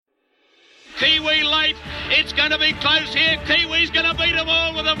Kiwi late. It's going to be close here. Kiwi's going to beat them all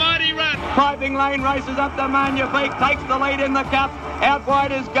with a mighty run. Piping Lane races up to Magnifique, takes the lead in the Cup. Out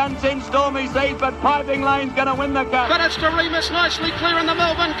wide is Guns in Stormy Seas, but Piping Lane's going to win the Cup. But it's Doremus nicely clear in the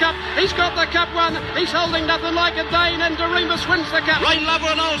Melbourne Cup. He's got the Cup won. He's holding nothing like a Dane, and Doremus wins the Cup. Rain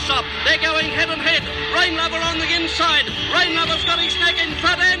Lover and Allsop, they're going head and head. Rain Lover on the inside. Rain Lover's got his neck in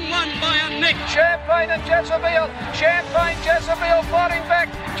front and won by a neck. Champagne and Jezebel. Champagne, Jezebel fighting back.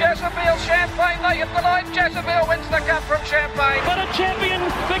 Jezebel, Champagne, they hit the line. Jezebel wins the Cup from Champagne. But a champion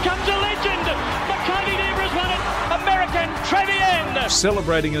becomes a legend. Makoni Debra's won it. American Trevian.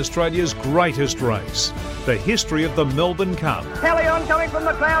 Celebrating Australia's greatest race, the history of the Melbourne Cup. Helion coming from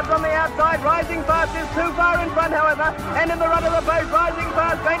the clouds on the outside. Rising Fast is too far in front, however. And in the run of the boat, Rising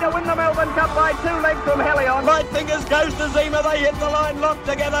Fast going to win the Melbourne Cup by 2 legs from Helion. Light Fingers goes to Zima. They hit the line locked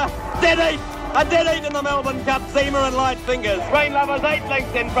together. Dead heat. A dead heat in the Melbourne Cup, Zima and Light Fingers. Rain Lover's 8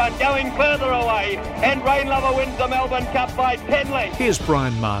 lengths in front, going further away. And Rain Lover wins the Melbourne Cup by 10 lengths. Here's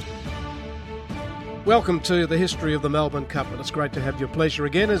Bryan Martin. Welcome to the history of the Melbourne Cup, and it's great to have your pleasure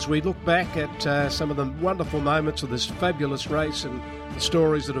again as we look back at some of the wonderful moments of this fabulous race and the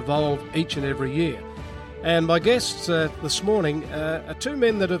stories that evolve each and every year. And my guests this morning are two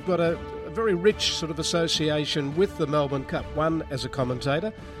men that have got a very rich sort of association with the Melbourne Cup, one as a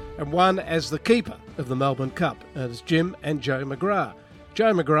commentator and one as the keeper of the Melbourne Cup. It's Jim and Joe McGrath.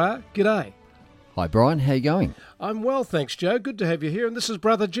 Joe McGrath, g'day. Hi Brian, how you going? I'm well, thanks Joe. Good to have you here. And this is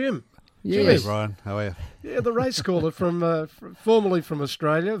brother Jim. Yes. Hey Brian, how are you? Yeah, the race caller from formerly from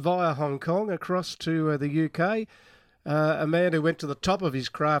Australia via Hong Kong across to the UK. A man who went to the top of his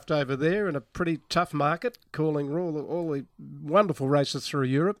craft over there in a pretty tough market, calling all the wonderful races through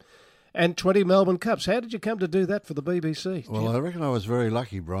Europe, and 20 Melbourne Cups. How did you come to do that for the BBC? Well, I reckon I was very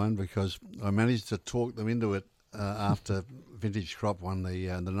lucky, Brian, because I managed to talk them into it after Vintage Crop won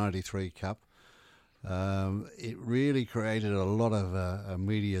the 93 Cup. It really created a lot of a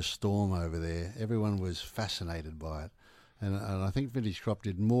media storm over there. Everyone was fascinated by it, and I think Vintage Crop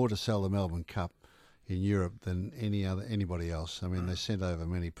did more to sell the Melbourne Cup in Europe than anybody else. I mean, they sent over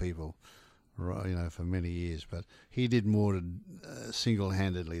many people, for many years, but he did more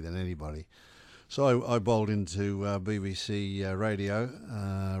single-handedly than anybody. So I bowled into BBC Radio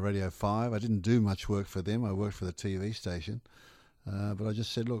 5. I didn't do much work for them. I worked for the TV station. But I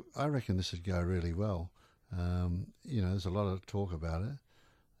just said, look, I reckon this would go really well. There's a lot of talk about it.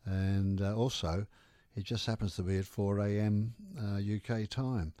 And also, it just happens to be at 4 a.m. UK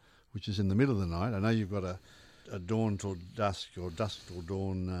time, which is in the middle of the night. I know you've got a dawn till dusk or dusk till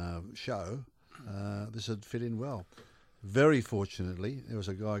dawn show. This would fit in well. Very fortunately, there was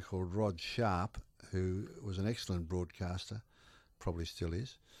a guy called Rod Sharp, who was an excellent broadcaster, probably still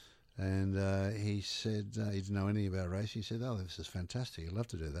is. And he said he didn't know anything about racing. He said, "Oh, this is fantastic. I'd love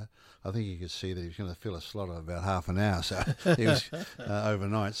to do that." I think he could see that he was going to fill a slot of about half an hour, so it was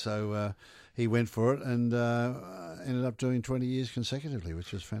overnight. So he went for it and ended up doing 20 years consecutively,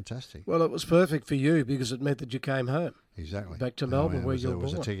 which was fantastic. Well, it was perfect for you because it meant that you came home. Exactly. Back to Melbourne, where you were born.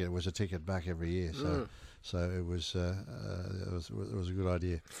 It was a ticket back every year. So it was a good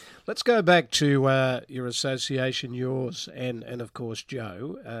idea. Let's go back to your association, yours and of course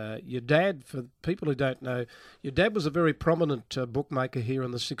Joe. Your dad, for people who don't know, your dad was a very prominent bookmaker here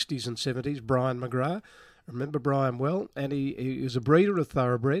in the 60s and 70s, Bryan McGrath. I remember Bryan well, and he was a breeder of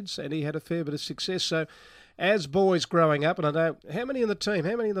thoroughbreds, and he had a fair bit of success. So as boys growing up, and I know, how many in the team,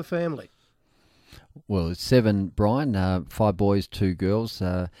 how many in the family? Well, it's 7, Brian, 5 boys, 2 girls.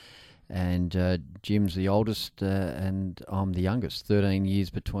 And Jim's the oldest, and I'm the youngest. 13 years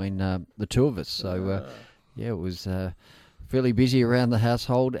between the two of us. So, it was fairly busy around the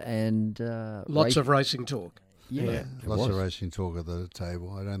household, and lots of racing talk. Yeah, lots of racing talk at the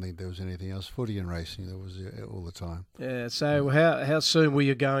table. I don't think there was anything else. Footy and racing, there was all the time. Yeah. So how soon were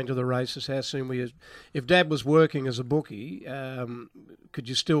you going to the races? How soon were you? If Dad was working as a bookie, could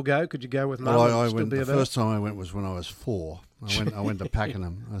you still go? Could you go with Mum? Well, I went. The first time I went was when I was 4. I went to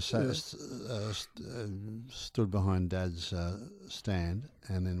Pakenham. I stood behind Dad's stand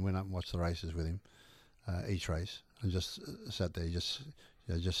and then went up and watched the races with him, each race, and just sat there, just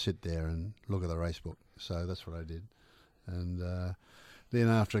sit there and look at the race book. So that's what I did. And then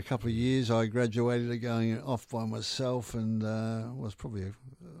after a couple of years, I graduated to going off by myself, and was probably,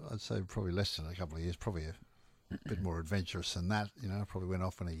 I'd say probably less than a couple of years, probably a bit more adventurous than that. I probably went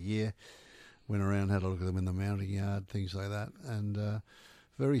off in a year. Went around, had a look at them in the mounting yard, things like that. And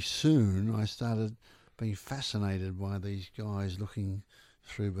very soon I started being fascinated by these guys looking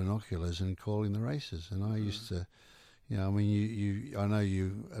through binoculars and calling the races. And I used to, I know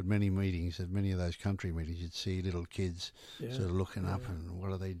you at many meetings, at many of those country meetings, you'd see little kids sort of looking up and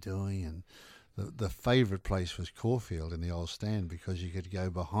what are they doing? And the favourite place was Caulfield in the old stand, because you could go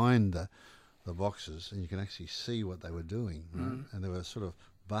behind the boxes and you can actually see what they were doing, right? And there were sort of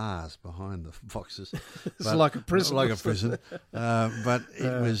bars behind the boxes. It's like a prison. Like a prison. But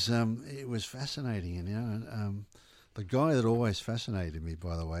it was fascinating, and the guy that always fascinated me,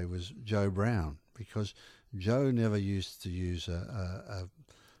 by the way, was Joe Brown, because Joe never used to use a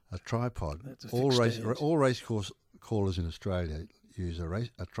tripod. All race course callers in Australia use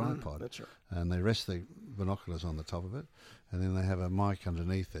a tripod. That's right. And they rest the binoculars on the top of it, and then they have a mic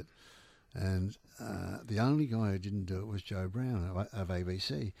underneath it. And the only guy who didn't do it was Joe Brown of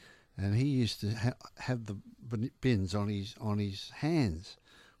ABC, and he used to have the bins on his hands,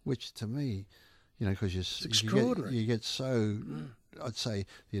 which to me, because you get so, I'd say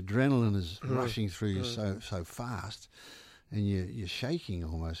the adrenaline is rushing through you so fast, and you're shaking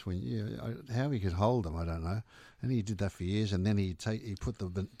almost how he could hold them, I don't know. And he did that for years, and then he put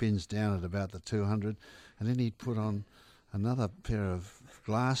the bins down at about the 200, and then he'd put on another pair of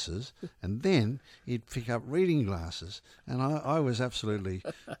glasses, and then he'd pick up reading glasses, and I was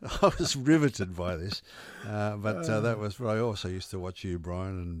riveted by this. But that was where I also used to watch you,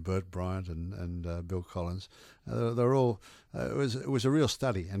 Bryan, and Bert Bryant, and Bill Collins. They're all. It was a real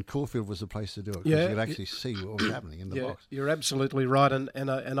study, and Caulfield was the place to do it, because you could actually see what was happening in the box. You're absolutely right,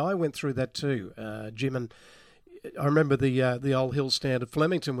 and I went through that too, Jim. And I remember the old hill stand at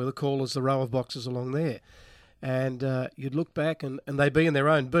Flemington with the callers, the row of boxes along there. And you'd look back, and they'd be in their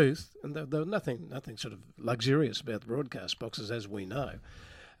own booth, and there was nothing sort of luxurious about the broadcast boxes, as we know.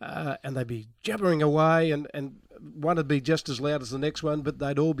 And they'd be jabbering away, and one would be just as loud as the next one, but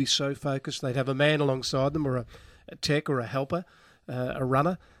they'd all be so focused. They'd have a man alongside them, or a tech, or a helper, a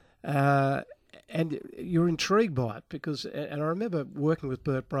runner, and you're intrigued by it, because. And I remember working with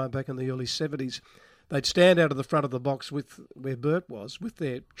Bert Bryant back in the early 70s. They'd stand out of the front of the box where Bert was with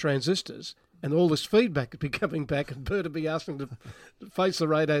their transistors. And all this feedback would be coming back, and Bert would be asking to face the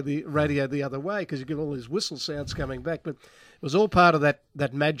radio the other way, because you get all these whistle sounds coming back. But it was all part of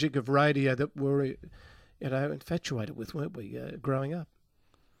that magic of radio that we were, infatuated with, weren't we, growing up?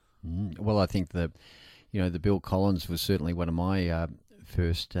 Well, I think the Bill Collins was certainly one of my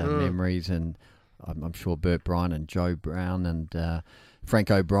first memories, and I'm sure Bert Bryant and Joe Brown and Frank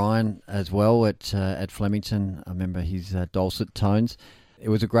O'Brien as well at Flemington. I remember his dulcet tones. It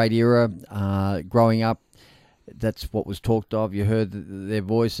was a great era. Growing up, that's what was talked of. You heard their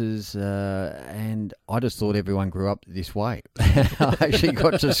voices, and I just thought everyone grew up this way. I actually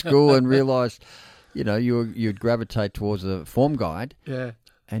got to school and realised, you'd gravitate towards a form guide,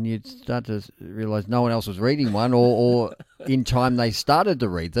 and you'd start to realise no one else was reading one, or in time they started to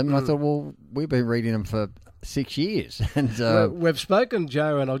read them. And I thought, well, we've been reading them for 6 years. And we've spoken,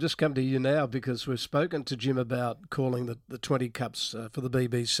 Joe, and I'll just come to you now, because we've spoken to Jim about calling the 20 Cups for the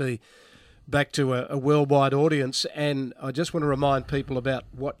BBC back to a worldwide audience, and I just want to remind people about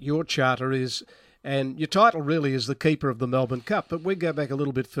what your charter is, and your title really is the Keeper of the Melbourne Cup, but we go back a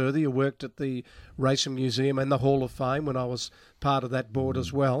little bit further. You worked at the Racing Museum and the Hall of Fame when I was part of that board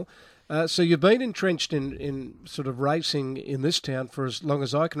as well. So you've been entrenched in sort of racing in this town for as long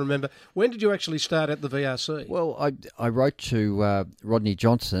as I can remember. When did you actually start at the VRC? Well, I wrote to Rodney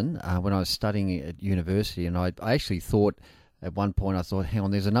Johnson when I was studying at university, and I actually thought at one point, hang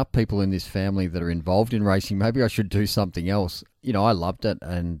on, there's enough people in this family that are involved in racing. Maybe I should do something else. I loved it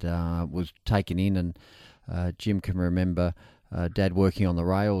and was taken in, and Jim can remember Dad working on the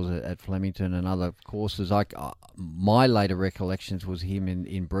rails at Flemington and other courses. My later recollections was him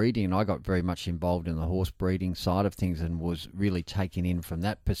in breeding, and I got very much involved in the horse breeding side of things and was really taken in from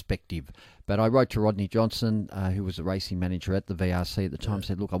that perspective. But I wrote to Rodney Johnson, who was the racing manager at the VRC at the time,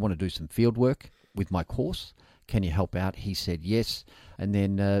 said, look, I want to do some field work with my course. Can you help out? He said yes. And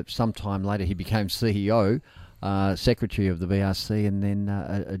then sometime later he became CEO, secretary of the VRC, and then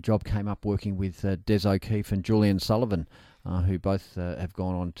a job came up working with Des O'Keefe and Julian Sullivan, who both have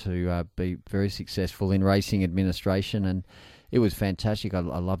gone on to be very successful in racing administration, and it was fantastic. I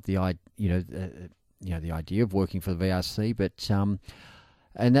loved the idea of working for the VRC, but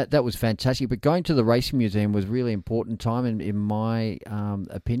and that was fantastic. But going to the Racing Museum was a really important time in my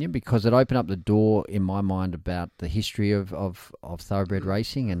opinion, because it opened up the door in my mind about the history of thoroughbred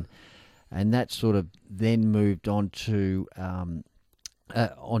racing, and that sort of then moved on to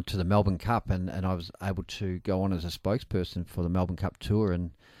onto the Melbourne Cup, and I was able to go on as a spokesperson for the Melbourne Cup Tour.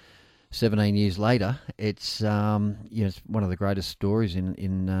 And 17 years later, it's it's one of the greatest stories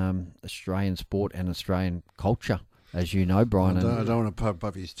in Australian sport and Australian culture, as you know, Bryan. I don't want to pump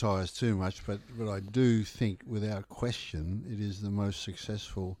up his tyres too much, but I do think, without question, it is the most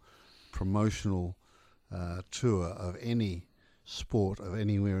successful promotional tour of any sport of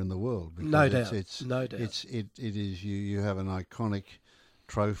anywhere in the world. Because No doubt. It is you have an iconic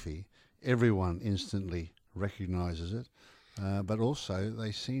trophy. Everyone instantly recognises it, but also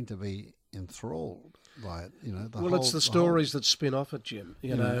they seem to be enthralled by it. It's the stories that spin off it, Jim.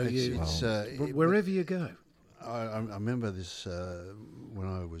 Wherever you go. I remember this when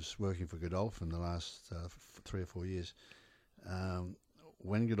I was working for Godolphin the last 3 or 4 years.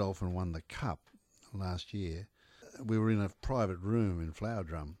 When Godolphin won the Cup last year, we were in a private room in Flower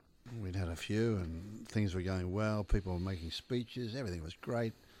Drum. We'd had a few and things were going well. People were making speeches. Everything was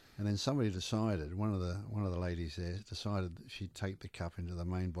great. And then somebody decided, one of the ladies there decided that she'd take the cup into the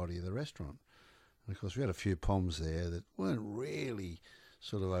main body of the restaurant. And of course, we had a few poms there that weren't really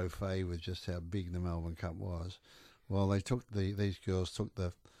sort of au fait with just how big the Melbourne Cup was. Well, these girls took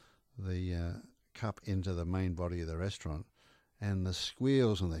the cup into the main body of the restaurant, and the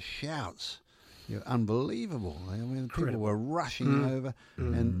squeals and the shouts, unbelievable. I mean, people were rushing over,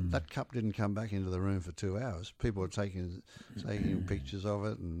 and that cup didn't come back into the room for 2 hours. People were taking pictures of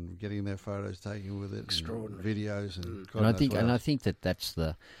it and getting their photos taken with it, extraordinary videos, and I think that's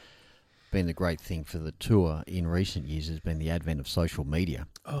been the great thing for the tour in recent years has been the advent of social media.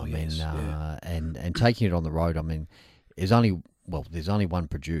 And taking it on the road. I mean, there's only one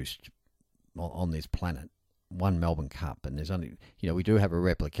produced on this planet, one Melbourne Cup, and there's only we do have a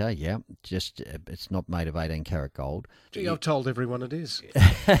replica, just it's not made of 18 karat gold. Gee, I've told everyone it is.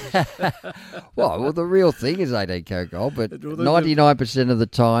 well, the real thing is 18 karat gold, but 99% of the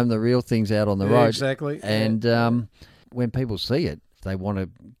time the real thing's out on the road. Exactly. And when people see it, they want to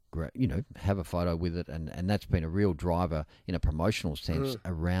have a photo with it, and that's been a real driver in a promotional sense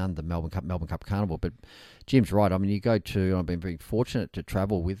around the Melbourne Cup Carnival. But Jim's right. I mean, you go to, I've been very fortunate to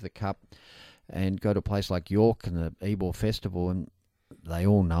travel with the Cup and go to a place like York and the Ebor Festival, and they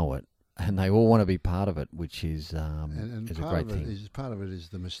all know it, and they all want to be part of it, which is a great thing. Part of it is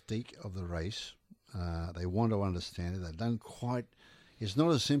the mystique of the race. They want to understand it. They don't quite. It's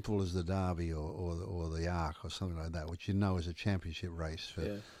not as simple as the Derby or the Arc or something like that, which is a championship race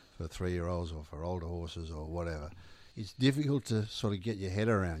for 3-year-olds or for older horses or whatever. It's difficult to sort of get your head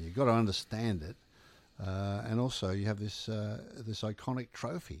around. You've got to understand it, and also you have this iconic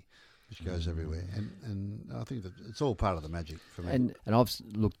trophy which goes everywhere, and I think that it's all part of the magic for me. And I've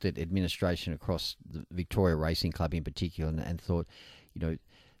looked at administration across the Victoria Racing Club in particular, and thought,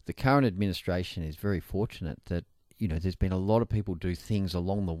 the current administration is very fortunate that there's been a lot of people do things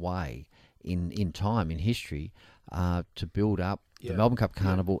along the way in time, in history, to build up the Melbourne Cup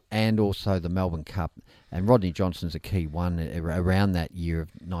Carnival and also the Melbourne Cup. And Rodney Johnson's a key one around that year of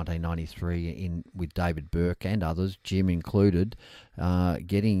 1993 with David Burke and others, Jim included,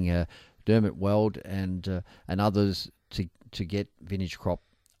 getting Dermot Weld and others to get Vintage Crop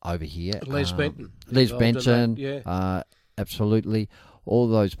over here. Les Benton. Les Benton, absolutely. All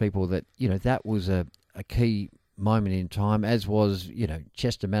those people that, that was a key moment in time, as was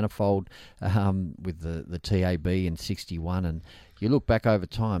Chester Manifold with the TAB in 61. And you look back over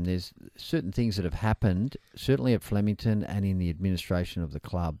time, there's certain things that have happened, certainly at Flemington and in the administration of the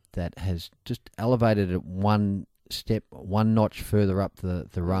club, that has just elevated it one notch further up the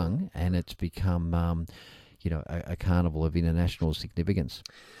rung, and it's become a carnival of international significance.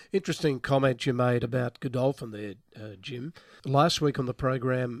 Interesting comment you made about Godolphin there, Jim. Last week on the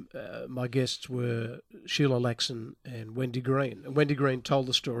program, my guests were Sheila Laxon and Wendy Green. And Wendy Green told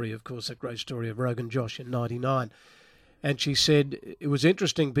the story, of course, that great story of Rogan Josh in 99. And she said it was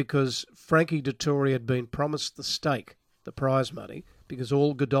interesting because Frankie Dettori had been promised the stake, the prize money, because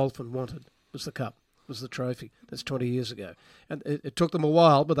all Godolphin wanted was the cup, was the trophy. That's 20 years ago. And it took them a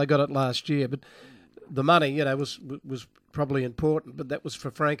while, but they got it last year. But the money, was probably important, but that was for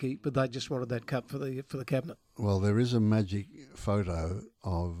Frankie. But they just wanted that cup for the cabinet. Well, there is a magic photo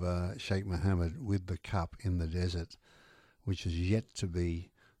of Sheikh Mohammed with the cup in the desert, which is yet to be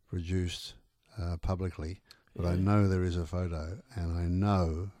produced publicly. But I know there is a photo, and I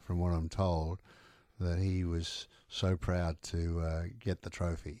know from what I'm told that he was so proud to get the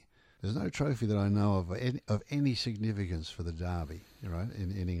trophy. There's no trophy that I know of any significance for the Derby, right,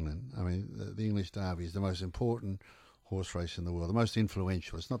 in England. I mean, the English Derby is the most important horse race in the world, the most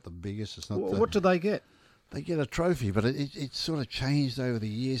influential. It's not the biggest. It's not. What do they get? They get a trophy, but it's sort of changed over the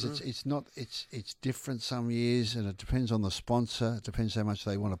years. It's different some years, and it depends on the sponsor. It depends how much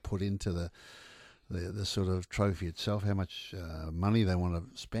they want to put into the sort of trophy itself, how much money they want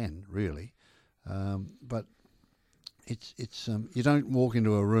to spend, really. But it's you don't walk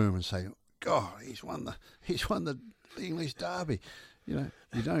into a room and say, "God, he's won the English Derby."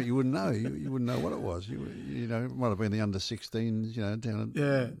 You wouldn't know. You wouldn't know what it was. It might have been the under-16s, down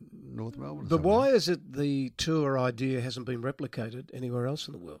in North Melbourne. But why is it the tour idea hasn't been replicated anywhere else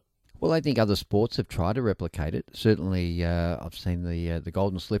in the world? Well, I think other sports have tried to replicate it. Certainly, I've seen the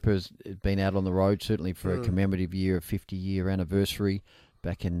Golden Slippers been out on the road, certainly for a commemorative year, a 50-year anniversary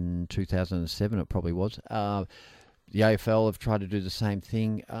back in 2007, it probably was. The AFL have tried to do the same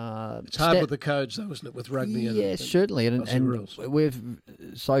thing. It's hard with the codes, though, isn't it, with rugby? Yeah, certainly. And we're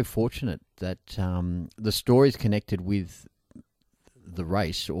so fortunate that the stories connected with the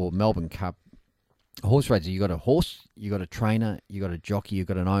race or Melbourne Cup horse races. You got a horse, you got a trainer, you got a jockey, you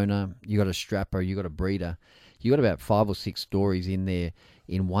got an owner, you got a strapper, you got a breeder. You got about 5 or 6 stories in there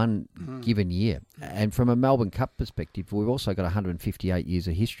in one given year. And from a Melbourne Cup perspective, we've also got 158 years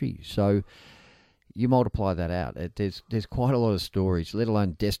of history. So you multiply that out. There's quite a lot of stories, let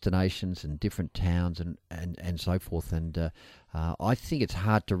alone destinations and different towns and so forth. And I think it's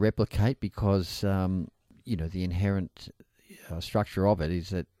hard to replicate because the inherent structure of it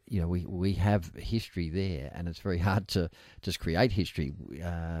is that we have history there, and it's very hard to just create history.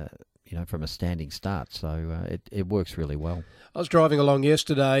 From a standing start. So it works really well. I was driving along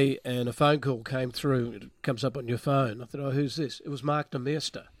yesterday and a phone call came through. It comes up on your phone. I thought, who's this? It was Mark de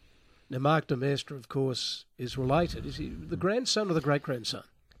Meester. Now, Mark de Meester, of course, is related. Is he the grandson or the great-grandson?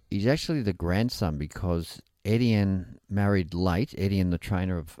 He's actually the grandson because Etienne married late. Etienne, the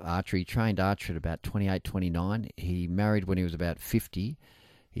trainer of archery, trained archery at about 28, 29. He married when he was about 50.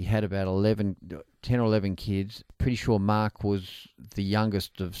 He had about 10 or 11 kids. Pretty sure Mark was the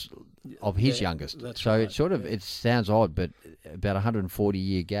youngest of his youngest. So right. It sounds odd, but about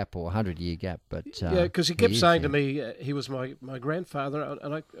 140-year gap or 100-year gap. But because he kept saying to me he was my grandfather,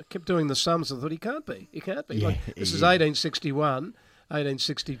 and I kept doing the sums. I thought he can't be. Yeah, this is 1861,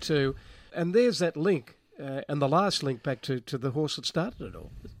 1862, and there's that link. And the last link back to the horse that started it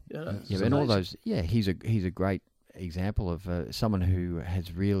all. And all those. Yeah, he's a great example of someone who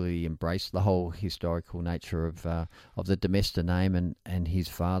has really embraced the whole historical nature of the de Meester name and his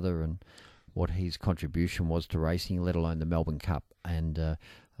father and what his contribution was to racing, let alone the Melbourne Cup. And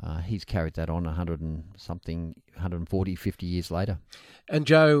he's carried that on 140, 50 years later. And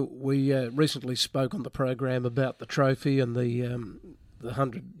Joe, we recently spoke on the program about the trophy and the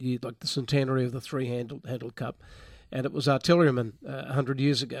 100-year, like the centenary of the three-handled cup. And it was artilleryman 100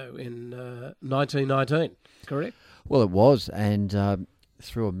 years ago in 1919, correct? Well, it was. And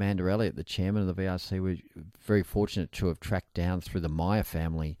through Amanda Elliott, the chairman of the VRC, we're very fortunate to have tracked down through the Meyer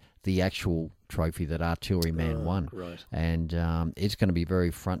family the actual trophy that Artilleryman won. Right. And it's going to be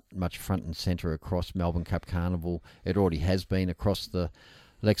very much front and centre across Melbourne Cup Carnival. It already has been across the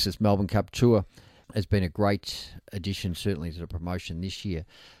Lexus Melbourne Cup Tour. It's been a great addition, certainly, to the promotion this year.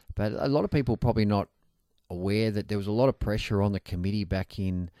 But a lot of people probably not aware that there was a lot of pressure on the committee back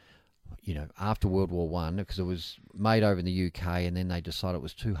in, after World War I, because it was made over in the UK, and then they decided it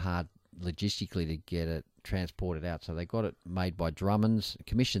was too hard logistically to get it transported out. So they got it made by Drummonds,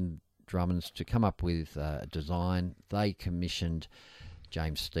 commissioned Drummonds to come up with a design. They commissioned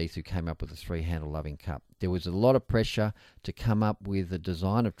James Steith, who came up with the three-handle Loving Cup. There was a lot of pressure to come up with a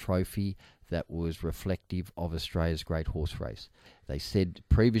design of trophy that was reflective of Australia's great horse race. They said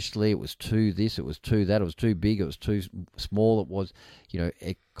previously it was too this, it was too that, it was too big, it was too small, it was,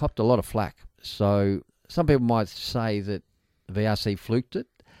 it copped a lot of flack. So some people might say that the VRC fluked it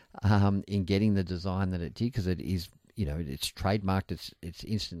in getting the design that it did, because it is, it's trademarked, it's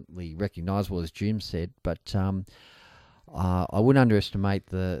instantly recognisable, as Jim said, but I wouldn't underestimate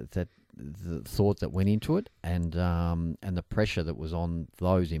the thought that went into it and the pressure that was on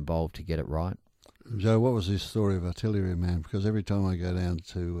those involved to get it right. Joe, what was this story of Artilleryman? Because every time I go down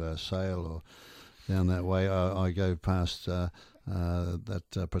to Sale or down that way, I go past that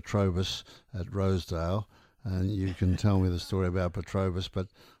Petrobus at Rosedale, and you can tell me the story about Petrobus. But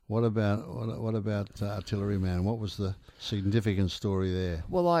what about Artilleryman? What was the significant story there?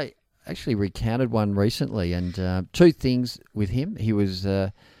 Well, I actually recounted one recently, and 2 things with him. He was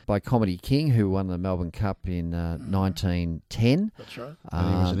by Comedy King, who won the Melbourne Cup in 1910. That's right. And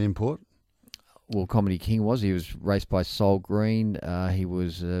he was an import? Well, Comedy King was. He was raced by Sol Green. He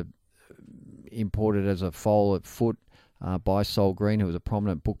was imported as a foal at foot by Sol Green, who was a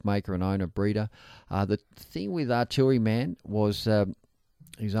prominent bookmaker and owner breeder. The thing with Artilleryman was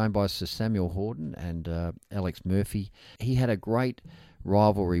he was owned by Sir Samuel Horden and Alex Murphy. He had a great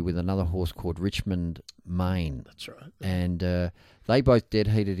rivalry with another horse called Richmond Main. That's right. And they both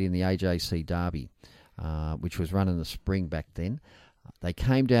dead-heated in the AJC Derby, which was run in the spring back then. They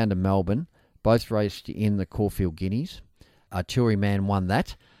came down to Melbourne, both raced in the Caulfield Guineas. Artilleryman won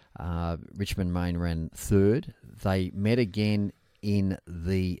that. Richmond Main ran third. They met again in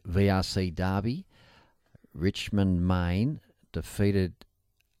the VRC Derby, Richmond Main defeated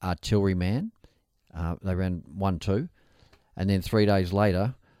Artilleryman. They ran 1-2. And then 3 days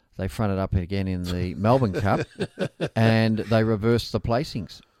later, they fronted up again in the Melbourne Cup, and they reversed the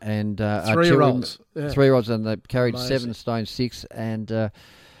placings. And 3-year-olds. Yeah. 3-year-olds, and they carried Amazing. 7 stone 6, and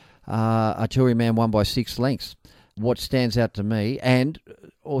Artilleryman won by 6 lengths. What stands out to me, and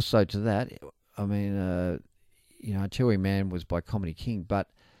also to that, I mean, Artilleryman was by Comedy King, but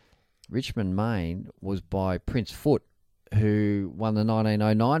Richmond Main was by Prince Foot, who won the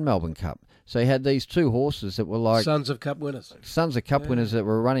 1909 Melbourne Cup. So he had these 2 horses that were like Sons of Cup winners. Sons of Cup winners that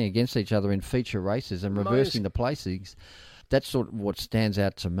were running against each other in feature races and reversing the placings. That's sort of what stands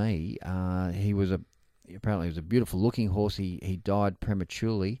out to me. He was apparently a beautiful looking horse. He died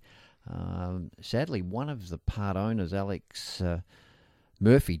prematurely. Sadly, one of the part owners, Alex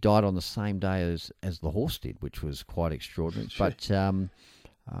Murphy, died on the same day as the horse did, which was quite extraordinary.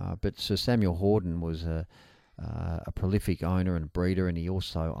 But Sir Samuel Horden was a prolific owner and breeder, and he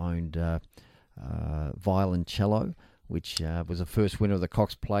also owned Violoncello, which was the first winner of the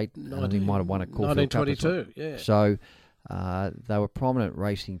Cox Plate. He might have won a Caulfield Cup. 1922, yeah. So they were prominent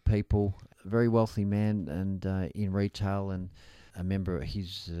racing people, a very wealthy man, and in retail, and a member of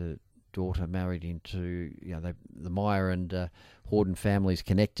his daughter married into, the Meyer and Horden families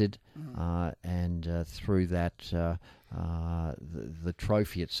connected, and through that, the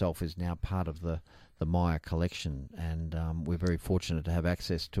trophy itself is now part of the Meyer collection, and we're very fortunate to have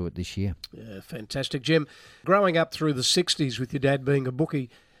access to it this year. Yeah, fantastic. Jim, growing up through the 60s with your dad being a bookie,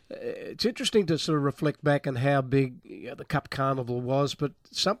 it's interesting to sort of reflect back on how big the Cup Carnival was, but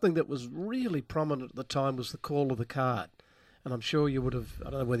something that was really prominent at the time was the call of the card. And I'm sure you would have, I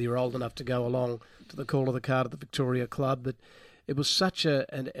don't know whether you're old enough to go along to the call of the card at the Victoria Club, but it was such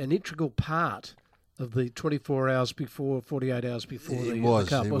an integral part of the 24 hours before, 48 hours before the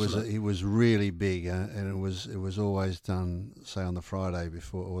Cup, wasn't it? It was really big, and it was always done, say, on the Friday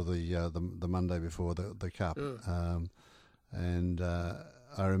before, or the Monday before the Cup. And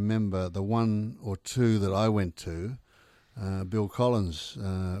I remember the 1 or 2 that I went to, Bill Collins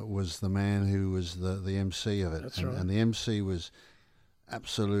was the man who was the MC of it. That's right. And the MC was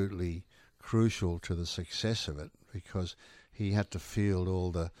absolutely crucial to the success of it, because he had to field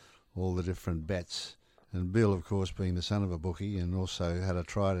all the different bets. And Bill, of course, being the son of a bookie, and also had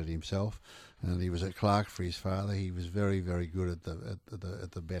tried it himself, and he was at Clark for his father. He was very, very good at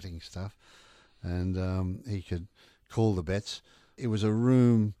the betting stuff, and he could call the bets. It was a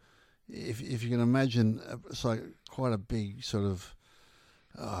room, if you can imagine, it's like quite a big sort of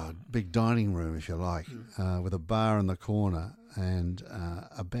big dining room, if you like, with a bar in the corner, and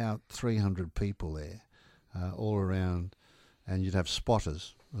about 300 people there, all around, and you'd have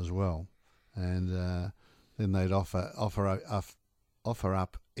spotters as well, and then they'd offer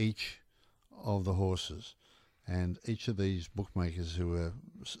up each of the horses, and each of these bookmakers who were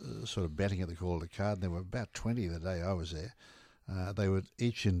sort of betting at the call of the card, and there were about 20 the day I was there, they would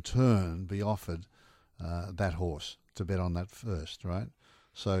each in turn be offered that horse to bet on that first, right?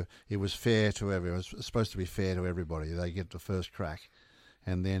 So it was fair to everyone. It was supposed to be fair to everybody. They get the first crack,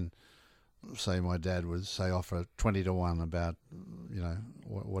 and then, say, my dad would offer 20 to 1 about,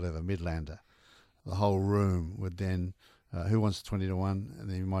 whatever, Midlander. The whole room would then, who wants 20 to 1? And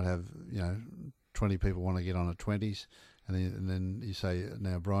then you might have, 20 people want to get on at 20s, and then you say,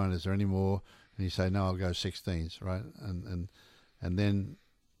 now, Brian, is there any more? And you say, no, I'll go 16s, right? And then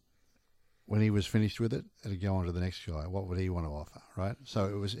when he was finished with it, it'd go on to the next guy. What would he want to offer, right? So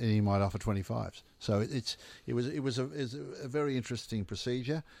it was, and he might offer 25s. So it was a very interesting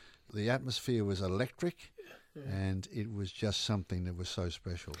procedure. The atmosphere was electric, and it was just something that was so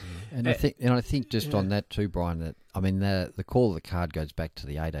special. And I think just on that too, Brian, that the call of the card goes back to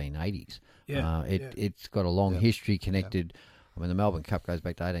the 1880s. It's got a long history connected. The Melbourne Cup goes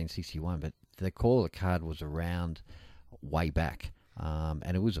back to 1861, but the call of the card was around way back,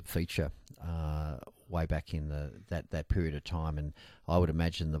 and it was a feature way back in that period of time. And I would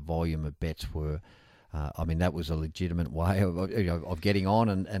imagine the volume of bets were. That was a legitimate way of getting on,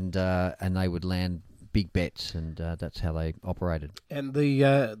 and they would land big bets, and that's how they operated. And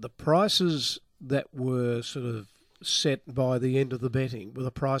the prices that were sort of set by the end of the betting were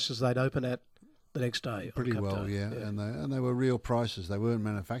the prices they'd open at the next day. Pretty well, yeah. And they were real prices. They weren't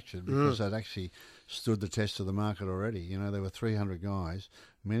manufactured, because they'd actually stood the test of the market already. There were 300 guys,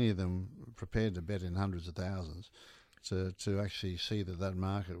 many of them prepared to bet in hundreds of thousands, to actually see that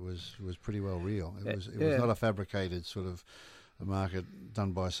market was pretty well real. It was not a fabricated sort of a market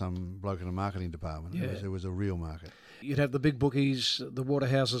done by some bloke in a marketing department. It was a real market. You'd have the big bookies, the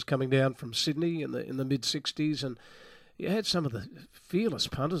Waterhouses coming down from Sydney in the mid-60s, and you had some of the fearless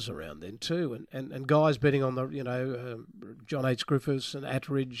punters around then too, and guys betting on the, John H. Griffiths and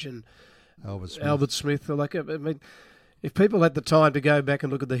Attridge and Albert Smith. Like, I mean, if people had the time to go back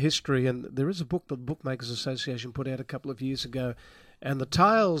and look at the history, and there is a book that the Bookmakers Association put out a couple of years ago, and the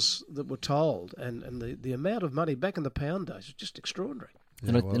tales that were told and the amount of money back in the pound days was just extraordinary.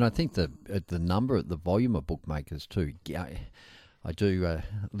 Yeah, and I think the number, the volume of bookmakers too. I do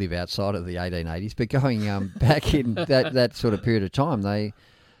live outside of the 1880s, but going back in that sort of period of time, the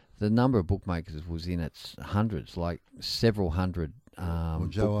number of bookmakers was in its hundreds, like several hundred. Well,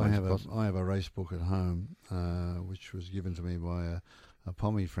 Joe, I have a race book at home, which was given to me by a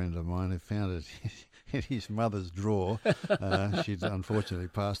Pommy friend of mine who found it in his mother's drawer. She'd unfortunately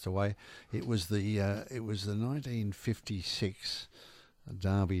passed away. It was the 1956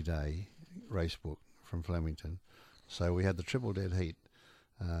 Derby Day race book from Flemington. So we had the Triple Dead Heat,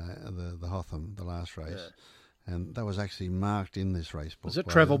 the Hotham, the last race, and that was actually marked in this race book. Was it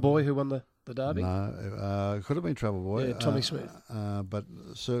Travel Boy who won the Derby? No, it could have been Travel Boy. Yeah, Tommy Smith. But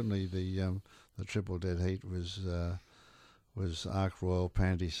certainly the Triple Dead Heat was Ark Royal,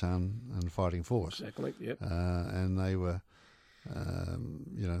 Pandy Sun, and Fighting Force. Exactly. Yep. And they were,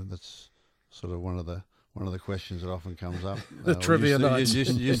 that's sort of one of the questions that often comes up. The trivia nights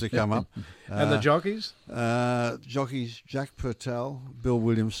used to come up. And the jockeys? Jockeys: Jack Purtell, Bill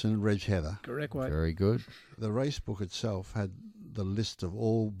Williamson, Reg Heather. Correct way. Very good. The race book itself had the list of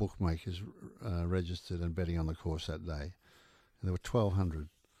all bookmakers registered and betting on the course that day. And there were 1,200.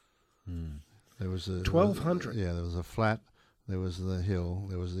 There was 1,200. Yeah, there was a flat, there was the hill,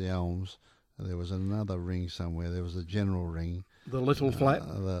 there was the elms, there was another ring somewhere. There was the general ring. The little flat.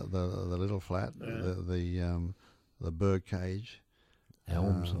 The little flat. Yeah. The bird cage.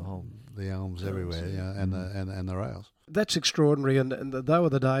 Elms. The elms everywhere. Yeah, and the rails. That's extraordinary, and they were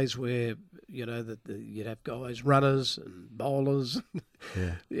the days where you'd have guys, runners and bowlers.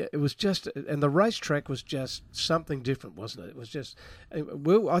 Yeah. Yeah, it was just, and the racetrack was just something different, wasn't it? It was just.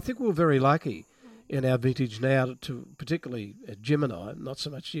 I think we were very lucky in our vintage now to particularly Jim and I, not so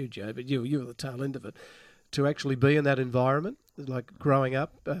much you, Joe, but you were the tail end of it, to actually be in that environment, like growing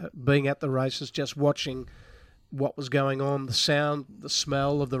up, being at the races, just watching what was going on, the sound, the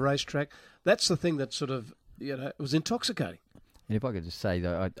smell of the racetrack. That's the thing that sort of, it was intoxicating. And if I could just say,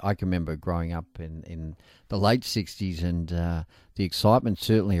 though, I can remember growing up in the late 60s and the excitement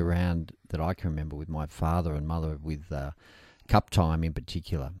certainly around that I can remember with my father and mother with Cup time in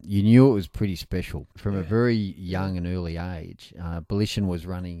particular. You knew it was pretty special. From a very young and early age, Belishan was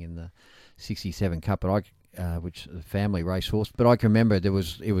running in the 67 Cup, but which is a family racehorse. But I can remember it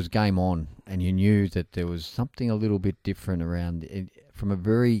was game on, and you knew that there was something a little bit different around it. From a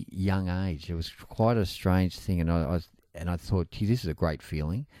very young age. It was quite a strange thing, and I thought, gee, this is a great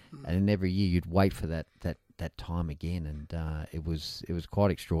feeling. And then every year you'd wait for that time again, and it was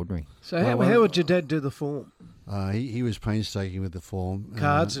quite extraordinary. So how would your dad do the form? He was painstaking with the form.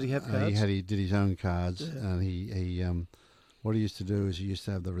 Cards? Did he have cards? He did his own cards, and he what he used to do is he used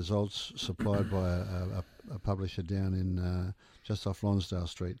to have the results supplied by a publisher down in just off Lonsdale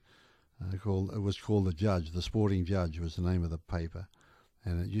Street. It was called The Judge. The Sporting Judge was the name of the paper,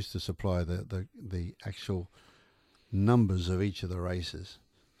 and it used to supply the actual numbers of each of the races.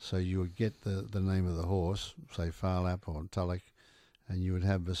 So you would get the name of the horse, say Farlap or Tulloch, and you would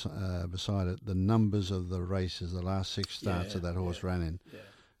have beside it the numbers of the races, the last 6 starts that horse ran in. Yeah.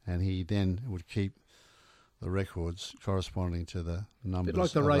 And he then would keep the records corresponding to the numbers. A bit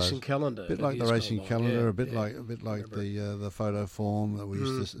like the racing calendar. A bit like the racing calendar. A bit like the photo form that we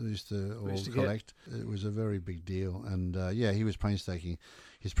used to collect. It was a very big deal, and he was painstaking.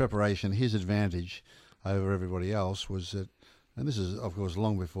 His preparation, his advantage over everybody else was that, and this is of course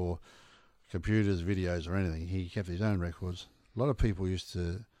long before computers, videos, or anything. He kept his own records. A lot of people used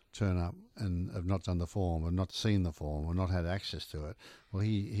to turn up and have not done the form, or not seen the form, or not had access to it. Well,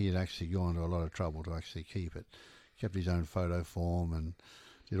 he had actually gone to a lot of trouble to actually keep it. Kept his own photo form and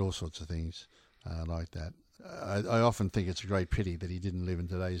did all sorts of things like that. I often think it's a great pity that he didn't live in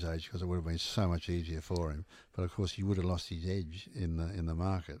today's age, because it would have been so much easier for him. But of course, he would have lost his edge in the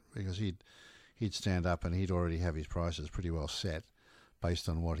market, because he'd stand up and he'd already have his prices pretty well set based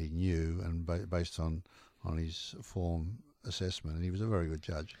on what he knew and based on his form assessment, and he was a very good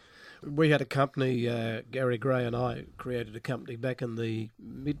judge. We had a company, Gary Gray and I created a company back in the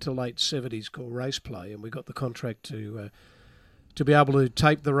mid to late 70s called Race Play, and we got the contract to be able to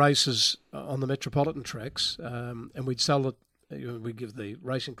tape the races on the metropolitan tracks, and we'd sell it. We'd give the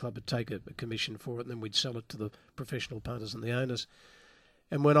racing club would take a commission for it, and then we'd sell it to the professional punters and the owners.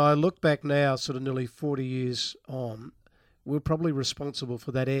 And when I look back now, sort of nearly 40 years on, we're probably responsible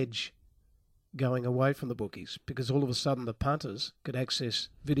for that edge going away from the bookies because all of a sudden the punters could access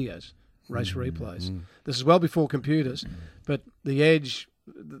videos, race replays. This is well before computers, but the edge,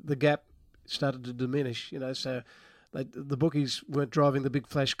 the gap started to diminish, so the bookies weren't driving the big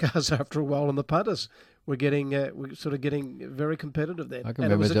flash cars after a while, and the punters were getting very competitive then.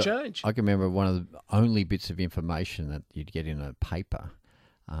 And it was a change. I can remember one of the only bits of information that you'd get in a paper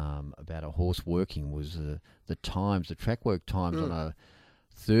about a horse working was the times, the track work times on a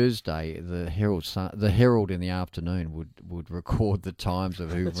Thursday. The Herald in the afternoon would record the times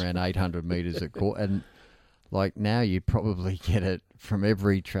of who ran 800 metres at court, and like now you'd probably get it from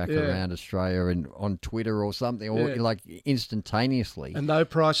every track around Australia and on Twitter or something, or like instantaneously. And no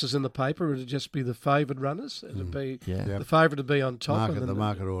prices in the paper. It'd just be the favoured runners. It'd be the favourite to be on top. The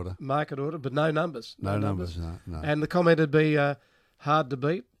market order. Market order, but no numbers. No numbers, no. And the comment would be hard to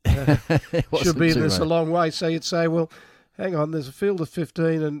beat. Should be this a long way. So you'd say, well, hang on, there's a field of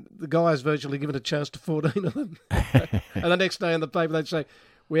 15 and the guy's virtually given a chance to 14 of them. And the next day in the paper they'd say,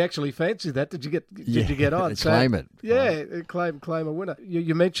 we actually fancy that. Did you get on? Claim it. Yeah, claim a winner.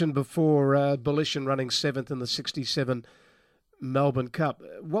 You mentioned before Belishan running 7th in the 67 Melbourne Cup.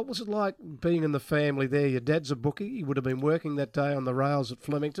 What was it like being in the family there? Your dad's a bookie. He would have been working that day on the rails at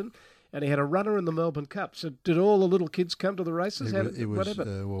Flemington, and he had a runner in the Melbourne Cup. So did all the little kids come to the races?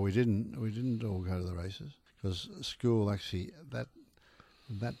 Well, we didn't all go to the races because school actually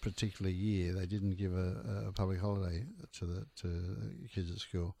that particular year, they didn't give a public holiday to the kids at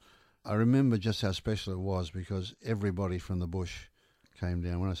school. I remember just how special it was because everybody from the bush came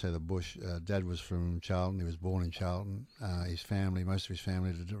down. When I say the bush, Dad was from Charlton. He was born in Charlton. Most of his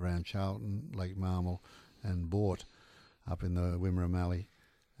family lived around Charlton, Lake Marmal and Bort up in the Wimmera Mallee.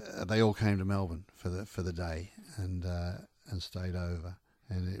 They all came to Melbourne for the day and stayed over.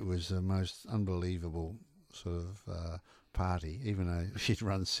 And it was the most unbelievable sort of party, even though she'd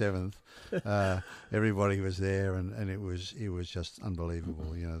run 7th. Everybody was there, and it was just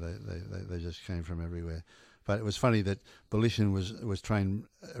unbelievable. They just came from everywhere. But it was funny that Belishan was trained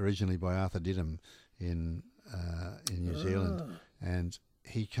originally by Arthur Didham in New Zealand, and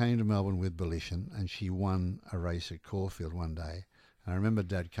he came to Melbourne with Belishan, and she won a race at Caulfield one day. And I remember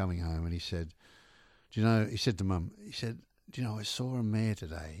Dad coming home, and he said, he said to Mum, do you know, I saw a mare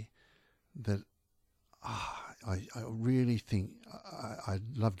today that I really think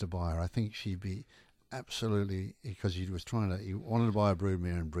I'd love to buy her. I think she'd be absolutely, because he wanted to buy a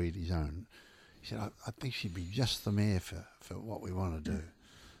broodmare and breed his own. He said, I think she'd be just the mare for what we want to do.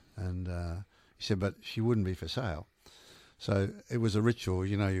 And he said, but she wouldn't be for sale. So it was a ritual.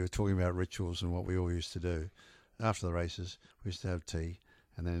 You were talking about rituals and what we all used to do. After the races, we used to have tea,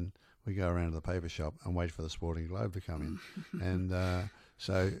 and then we go around to the paper shop and wait for the Sporting Globe to come in. And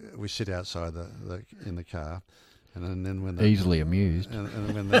so we sit outside in the car, and then when easily amused,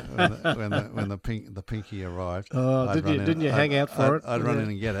 and when the pinky arrived, didn't you hang out for it? I'd run in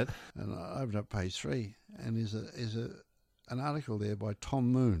and get it, and I opened up page 3, and there's an article there by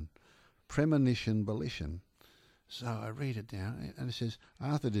Tom Moon, Premonition Belishan. So I read it down, and it says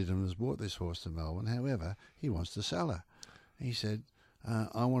Arthur Didham has bought this horse to Melbourne. However, he wants to sell her. He said,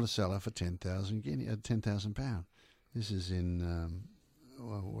 I want to sell her for £10,000. This is in.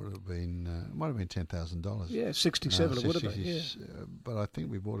 Would have been might have been $10,000. Yeah, 67 it would have been. Yeah. But I think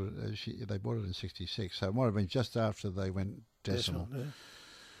we bought it. They bought it in 66, so it might have been just after they went decimal.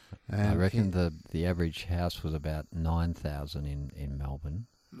 I reckon the average house was about 9,000 in Melbourne,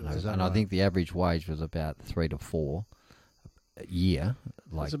 and I think the average wage was about 3 to 4 a year,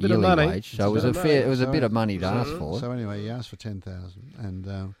 like yearly wage. So it was a bit of money to ask for. So anyway, he asked for 10,000, and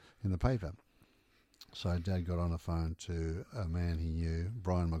in the paper. So Dad got on the phone to a man he knew,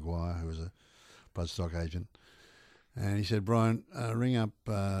 Bryan Maguire, who was a bloodstock agent, and he said, Brian, ring up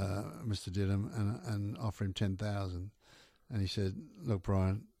Mr. Didham and offer him 10,000. And he said, look,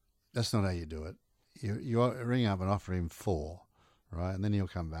 Brian, that's not how you do it. You ring up and offer him 4, right? And then he'll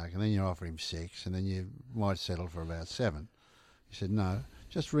come back, and then you offer him 6, and then you might settle for about 7. He said, no,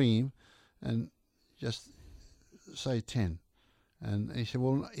 just ring him and just say 10. And he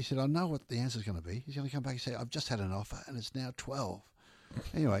said, I know what the answer's going to be. He's going to come back and say, I've just had an offer and it's now 12.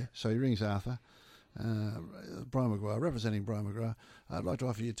 Anyway, so he rings Arthur, Bryan Maguire, representing Bryan McGrath. I'd like to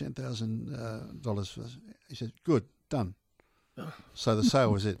offer you $10,000 for this. He said, good, done. So the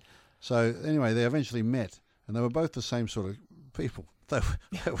sale was it. So anyway, they eventually met, and they were both the same sort of people. They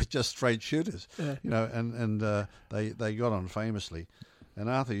were just straight shooters, and they got on famously. And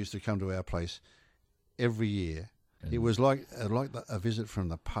Arthur used to come to our place every year It was like a visit from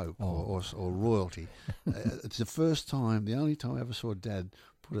the Pope or royalty. It's the first time, the only time I ever saw Dad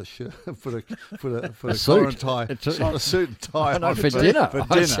put a shirt, put a collar and tie, a suit and tie on for dinner.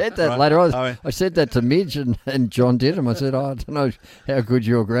 I said that later on. I said that to Midge and John did him. I said, I don't know how good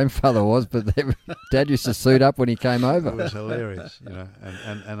your grandfather was, but Dad used to suit up when he came over. It was hilarious, you know.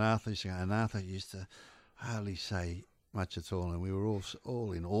 And Arthur used to hardly say much at all, and we were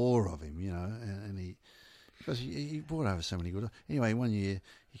all in awe of him, you know. And because he brought over so many good. Anyway, one year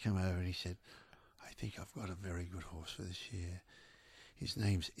he came over and he said, "I think I've got a very good horse for this year. His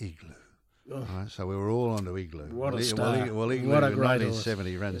name's Igloo." Oh. Right, so we were all onto Igloo. What a star! Igloo What a in great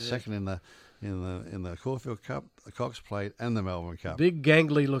 1970 ran second in the Caulfield Cup, the Cox Plate, and the Melbourne Cup. Big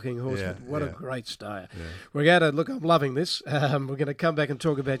gangly looking horse. Yeah, what a great start. Yeah. We're going to look. I'm loving this. We're going to come back and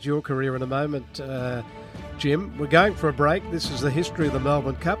talk about your career in a moment, Jim. We're going for a break. This is the history of the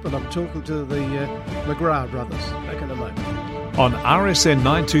Melbourne Cup, and I'm talking to the McGrath brothers. Back in a moment. On RSN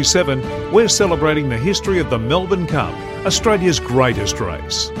 927, we're celebrating the history of the Melbourne Cup, Australia's greatest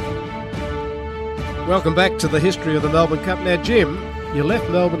race. Welcome back to the history of the Melbourne Cup. Now, Jim, you left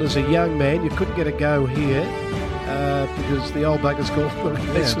Melbourne as a young man. You couldn't get a go here because the old buggers called the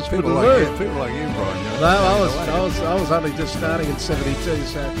races people like you, Brian. You know, no, I was only just starting in '72,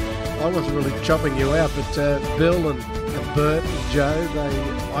 so I wasn't really chopping you out. But Bill and Bert and Joe, they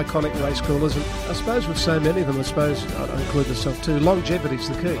iconic race callers, and I suppose with so many of them, I include myself too, longevity's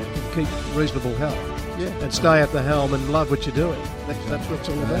the key. Keep reasonable health, and stay at the helm and love what you're doing. That's what it's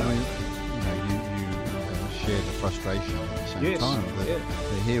all about. I mean, you share the frustration at the same time. That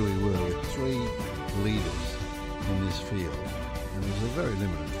here we were with three leaders in this field, and there's a very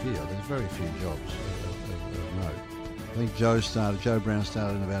limited field. There's very few jobs of note. I think Joe Brown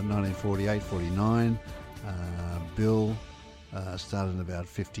started in about 1948, 49. Bill started in about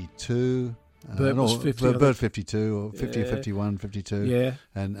 52. Bert was 50. Bert 52, or 50, 51, 52. Yeah.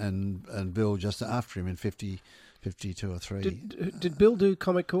 And Bill just after him in 50, 52 or 3. Did Bill do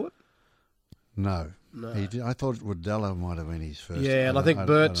Comic Court? No. He did. I thought Waddella might have been his first. Yeah, and I think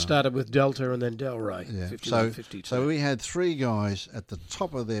Bert started with Delta and then Delray. Yeah. 51, 52. So we had three guys at the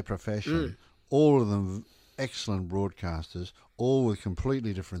top of their profession, all of them excellent broadcasters, all with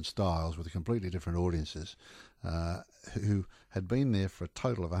completely different styles, with completely different audiences, who had been there for a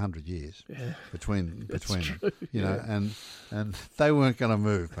total of 100 years between them, you know, and they weren't going to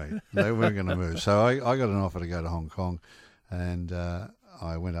move, mate. They weren't going to move. So I got an offer to go to Hong Kong, and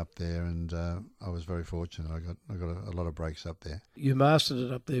I went up there, and I was very fortunate. I got a lot of breaks up there. You mastered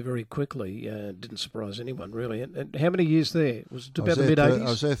it up there very quickly. Didn't surprise anyone, really. And how many years there? Was it about the mid-80s? I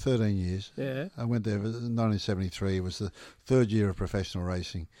was there 13 years. Yeah. I went there in 1973. It was the third year of professional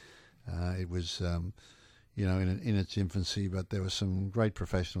racing. It was, you know, in its infancy, but there were some great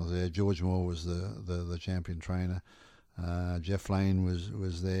professionals there. George Moore was the champion trainer. Jeff Lane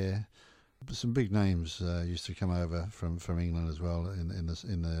was there. Some big names used to come over from England as well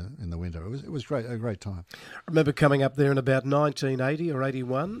in the winter. It was great, a great time. I remember coming up there in about 1980 or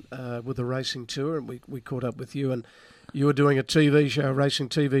 81 with the racing tour, and we caught up with you, and you were doing a racing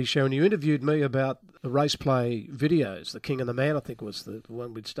TV show, and you interviewed me about the race play videos. The King and the Man, I think, was the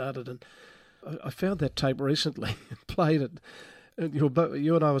one we'd started, and I found that tape recently and played it. And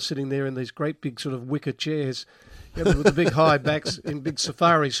you and I were sitting there in these great big sort of wicker chairs, with the big high backs in big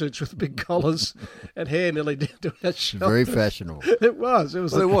safari suits with big collars and hair nearly down to our shoulders. Very fashionable. It was. It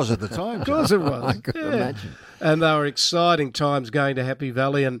was at the time. Of course it was. I could imagine. And they were exciting times going to Happy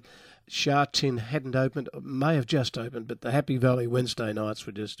Valley, and Sha Tin hadn't opened, may have just opened, but the Happy Valley Wednesday nights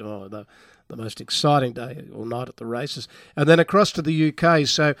were just the most exciting day or night at the races. And then across to the UK.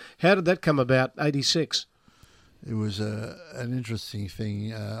 So how did that come about, 86? It was an interesting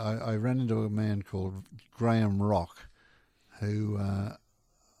thing. I ran into a man called Graham Rock, who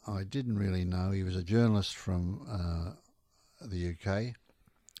I didn't really know. He was a journalist from the UK.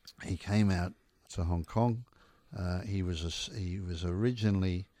 He came out to Hong Kong. He was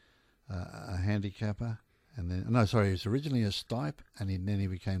originally a handicapper, and then he was originally a stipe, and then he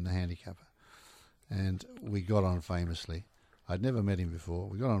became the handicapper. And we got on famously. I'd never met him before.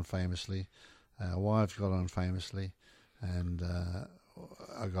 We got on famously. Our wives got on famously, and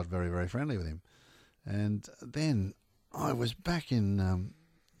I got very, very friendly with him. And then I was back in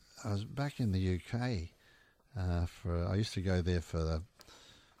the UK. I used to go there for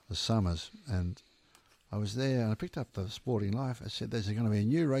the summers, and I was there, and I picked up the Sporting Life. I said, "There's going to be a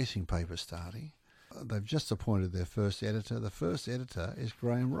new racing paper starting. They've just appointed their first editor. The first editor is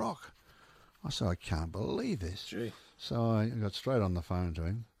Graham Rock." I said, "I can't believe this." Gee. So I got straight on the phone to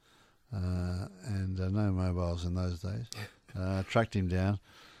him. And no mobiles in those days. Tracked him down,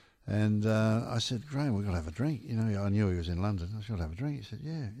 And I said, Graham, we've got to have a drink. You know, I knew he was in London. I said, got to have a drink. He said,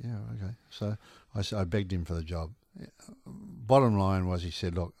 yeah, okay. So I begged him for the job. Bottom line was, he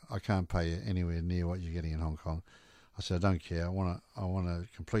said, look, I can't pay you anywhere near what you're getting in Hong Kong. I said, I don't care. I want a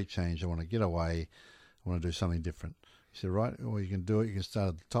complete change. I want to get away. I want to do something different. He said, right, well, you can do it. You can start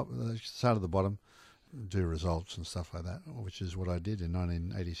at the top, start at the bottom, do results and stuff like that, which is what I did in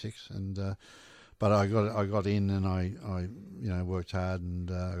 1986. And but I got in, and I worked hard,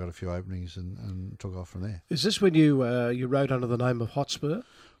 and I got a few openings and took off from there. Is this when you wrote under the name of Hotspur?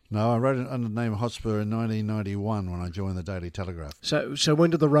 No, I wrote it under the name of Hotspur in 1991 when I joined the Daily Telegraph. So when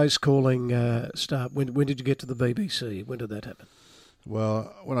did the race calling start? When did you get to the BBC? When did that happen?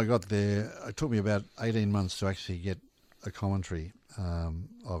 Well, when I got there, it took me about 18 months to actually get a commentary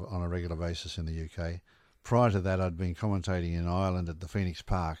on a regular basis in the UK. Prior to that, I'd been commentating in Ireland at the Phoenix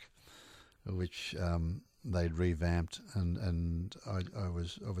Park, which they'd revamped, and I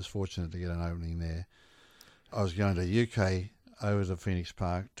was fortunate to get an opening there. I was going to the UK over to Phoenix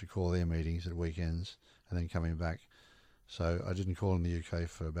Park to call their meetings at weekends, and then coming back. So I didn't call in the UK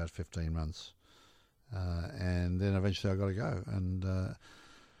for about 15 months. And then eventually I got to go. And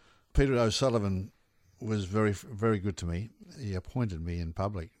Peter O'Sullivan was very, very good to me. He appointed me in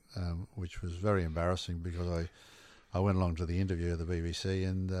public, which was very embarrassing, because I went along to the interview at the BBC,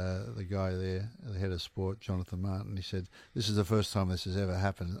 and the guy there, the head of sport, Jonathan Martin, he said, this is the first time this has ever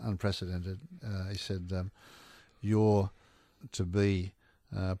happened, unprecedented. He said, your to-be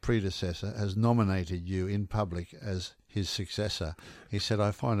predecessor has nominated you in public as his successor. He said, I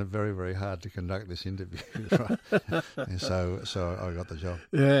find it very, very hard to conduct this interview. And so I got the job.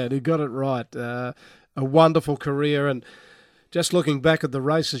 Yeah, and he got it right. A wonderful career. And just looking back at the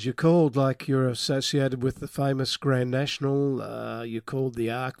races you called, like you're associated with the famous Grand National, you called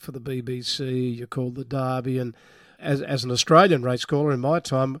the Arc for the BBC, you called the Derby, and as an Australian race caller in my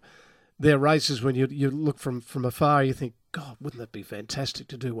time, there are races when you look from afar, you think, God, wouldn't that be fantastic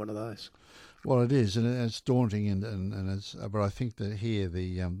to do one of those? Well, it is, and it's daunting, and it's. But I think that here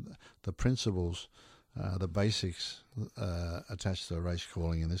the principles, the basics attached to race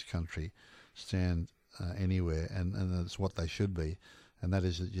calling in this country stand anywhere, and it's what they should be, and that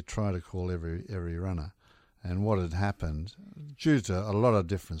is that you try to call every runner. And what had happened, due to a lot of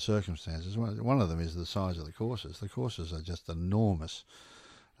different circumstances, one of them is the size of the courses. The courses are just enormous,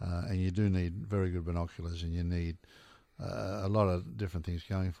 and you do need very good binoculars, and you need a lot of different things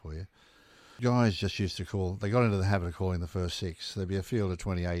going for you. Guys just used to call, they got into the habit of calling the first six. There'd be a field of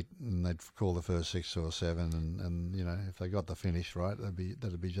 28, and they'd call the first 6 or 7, and you know, if they got the finish right,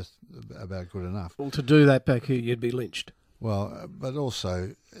 that'd be just about good enough. Well, to do that back here, you'd be lynched. Well, but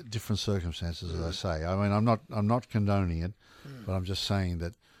also different circumstances, as I say. I mean, I'm not condoning it, but I'm just saying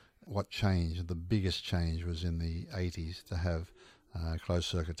that what changed, the biggest change, was in the 80s to have closed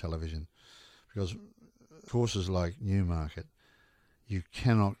circuit television, because courses like Newmarket, you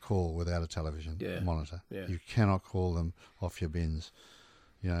cannot call without a television monitor. Yeah. You cannot call them off your bins.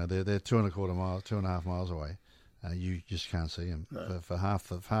 You know, they're 2.25 miles away. You just can't see them. No. For half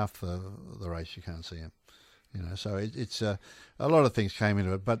the race, you can't see them. You know, so it's a lot of things came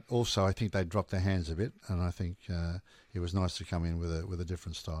into it, but also I think they dropped their hands a bit, and I think it was nice to come in with a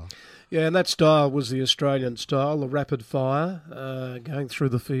different style. Yeah, and that style was the Australian style, the rapid fire, going through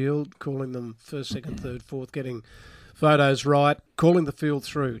the field, calling them first, second, third, fourth, getting photos right, calling the field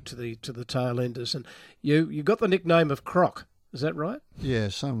through to the tail enders, and you got the nickname of Croc. Is that right? Yeah,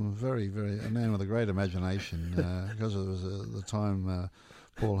 some very, very a man with a great imagination, because it was the time.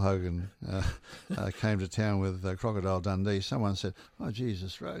 Paul Hogan came to town with Crocodile Dundee. Someone said, "Oh, geez,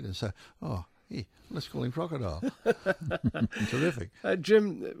 Australian." So, let's call him Crocodile. Terrific.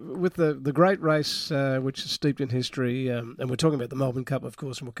 Jim, with the great race, which is steeped in history, and we're talking about the Melbourne Cup, of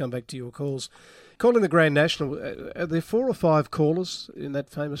course, and we'll come back to your calls. Calling the Grand National, are there 4 or 5 callers in that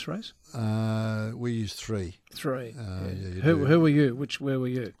famous race? We used 3. 3. Who were you? Where were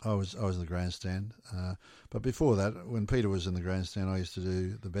you? I was in the grandstand. But before that, when Peter was in the grandstand, I used to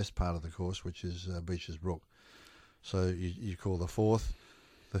do the best part of the course, which is Beaches Brook. So you call the 4th,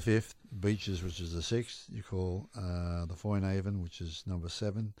 the 5th, Beaches, which is the 6th. You call the Foynehaven, which is number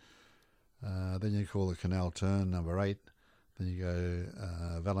 7. Then you call the Canal Turn, number 8. Then you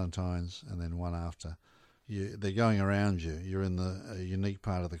go Valentine's, and then one after. They're going around you. You're in the unique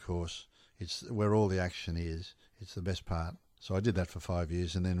part of the course. It's where all the action is. It's the best part. So I did that for 5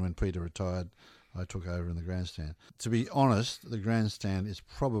 years, and then when Peter retired, I took over in the grandstand. To be honest, the grandstand is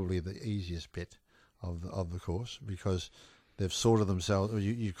probably the easiest bit of the course, because they've sorted themselves.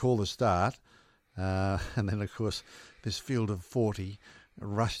 You call the start, and then of course this field of 40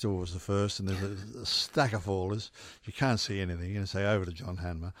 Rushdoor was the first, and there's a stack of fallers. You can't see anything. You're going to say over to John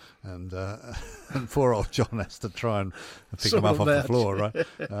Hanmer, and poor old John has to try and pick them up off the floor, right?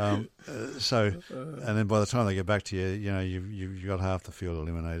 And then by the time they get back to you, you've got half the field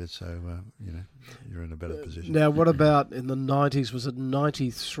eliminated, so you're in a better position. Now, what about in the 90s? Was it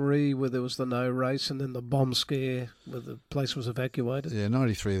 93 where there was the no race, and then the bomb scare where the place was evacuated? Yeah,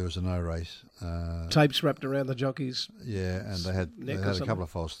 93 there was a no race. Tapes wrapped around the jockeys. Yeah, and they had a couple of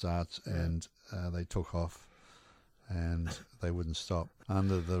false starts, and they took off, and they wouldn't stop.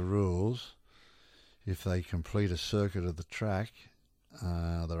 Under the rules, if they complete a circuit of the track,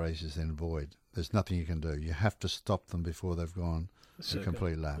 the race is then void. There's nothing you can do. You have to stop them before they've gone a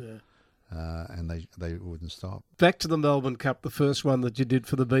complete lap. Yeah. And they wouldn't stop. Back to the Melbourne Cup, the first one that you did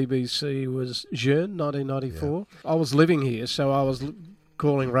for the BBC was Jeune, 1994. Yeah. I was living here, so I was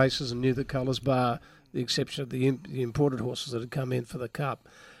calling races and knew the colours, bar the exception of the imported horses that had come in for the Cup.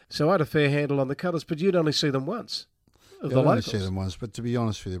 So I had a fair handle on the colours, but you'd only see them once. I'd only see them once, but to be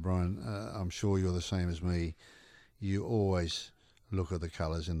honest with you, Brian, I'm sure you're the same as me. You always look at the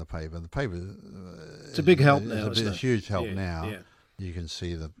colours in the paper. The paper it's a big help now, isn't it? It's a huge help now. Yeah. You can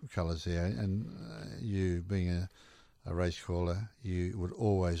see the colours there, and you being a race caller, you would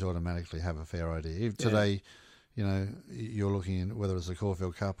always automatically have a fair idea. Even today, you're looking at whether it's the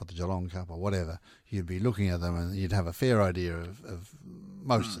Caulfield Cup or the Geelong Cup or whatever, you'd be looking at them and you'd have a fair idea of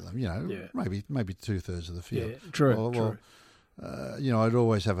most of them, maybe 2/3 of the field. Yeah, true. I'd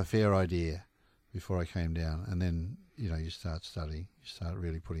always have a fair idea before I came down, and then you start studying, you start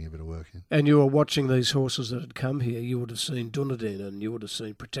really putting a bit of work in. And you were watching these horses that had come here. You would have seen Dunedin, and you would have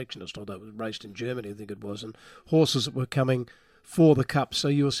seen Protectionist, although it was raced in Germany, I think it was, and horses that were coming for the Cup. So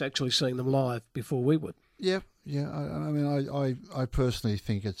you were actually seeing them live before we would. Yeah. I personally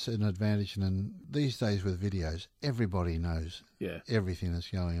think it's an advantage, and these days with videos, everybody knows everything that's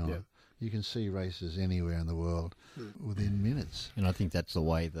going on. Yeah. You can see races anywhere in the world within minutes. And I think that's the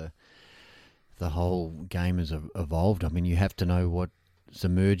way the whole game has evolved. I mean, you have to know what's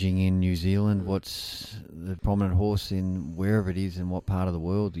emerging in New Zealand, what's the prominent horse in wherever it is, in what part of the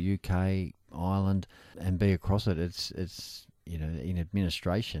world, the UK, Ireland, and be across it. It's in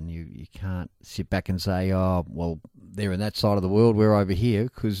administration, you can't sit back and say, oh, well, they're in that side of the world, we're over here,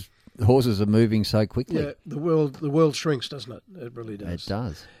 because the horses are moving so quickly. Yeah, the world shrinks, doesn't it? It really does. It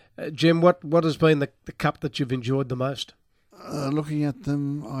does. Jim, what has been the Cup that you've enjoyed the most? Looking at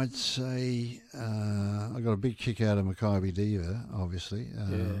them, I'd say I got a big kick out of Maccabi Diva, obviously,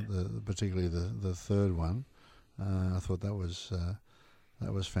 particularly the third one. I thought that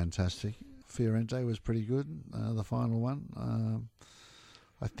was fantastic. Fiorente was pretty good, the final one.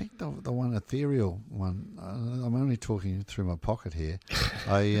 I think the one ethereal one, I'm only talking through my pocket here.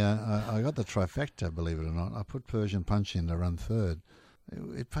 I got the trifecta, believe it or not. I put Persian Punch in to run third.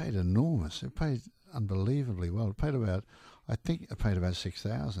 It paid enormous. It paid unbelievably well. I think it paid about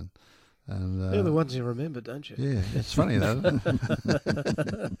 6,000. And they're the ones you remember, don't you? Yeah, it's funny though.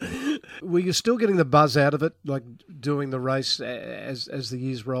 Were you still getting the buzz out of it, like doing the race as the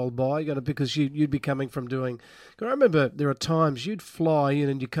years rolled by? Because you'd be coming from doing. I remember there are times you'd fly in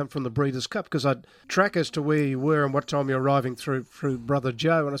and you come from the Breeders' Cup, because I'd track as to where you were and what time you're arriving through Brother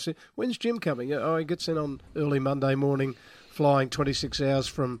Joe, and I said, "When's Jim coming?" Oh, he gets in on early Monday morning, flying 26 hours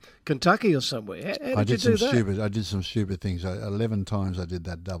from Kentucky or somewhere. How did you do that? I did some stupid things. 11 times I did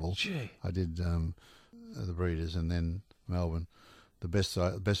that double. Gee. I did the Breeders and then Melbourne. The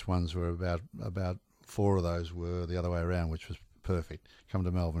best ones were about 4 of those were the other way around, which was perfect. Come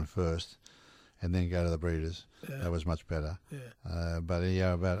to Melbourne first and then go to the Breeders. Yeah. That was much better. Yeah. But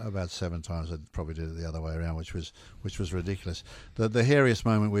about 7 times I probably did it the other way around, which was ridiculous. The hairiest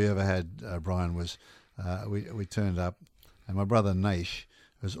moment we ever had, Brian, was we turned up. And my brother Naish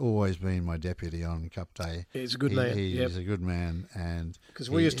has always been my deputy on Cup Day. He's a good man. He's a good man, and because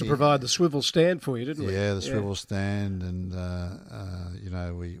we used to provide the swivel stand for you, didn't we? Yeah, the swivel stand, and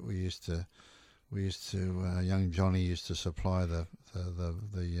we used to young Johnny used to supply the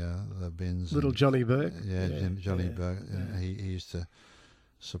bins. Little Johnny Burke. Yeah, Johnny Burke. Yeah. He used to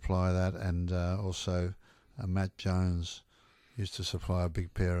supply that, and also Matt Jones used to supply a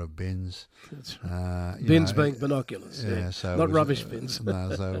big pair of bins. That's right. Bins being binoculars. Yeah, so not rubbish bins. No,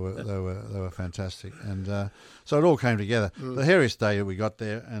 they were fantastic, and so it all came together. The hairiest day that we got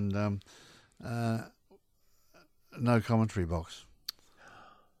there, and no commentary box.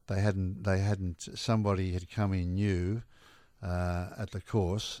 They hadn't. Somebody had come in new at the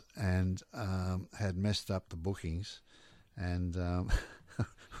course and had messed up the bookings, and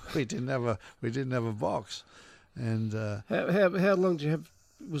we didn't have a box. And how long did you have?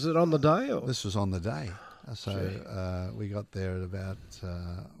 Was it on the day? Or? This was on the day. So we got there at about,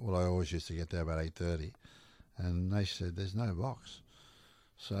 I always used to get there about 8:30, and they said there's no box.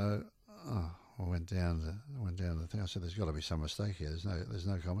 So I went down the thing. I said there's got to be some mistake here. There's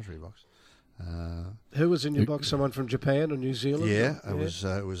no commentary box. Who was in your box? Someone from Japan or New Zealand? Yeah, it was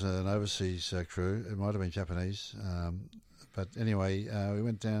an overseas crew. It might have been Japanese. But anyway, we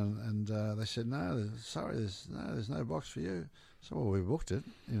went down and they said, no, sorry, there's no box for you. So we booked it,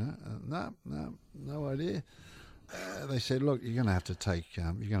 no idea. They said, look, you're going to have to take the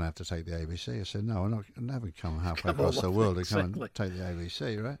ABC. I said, no, I haven't come halfway across the world to come and take the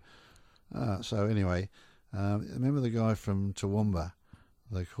ABC, right? So anyway, remember the guy from Toowoomba,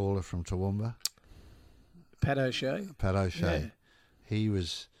 the caller from Toowoomba? Pat O'Shea. Yeah.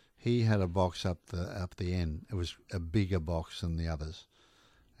 He had a box up the end. It was a bigger box than the others,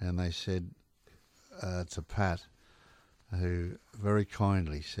 and they said to Pat, who very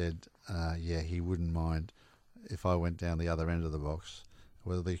kindly said, he wouldn't mind if I went down the other end of the box.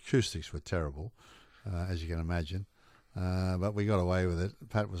 Well, the acoustics were terrible, as you can imagine, but we got away with it.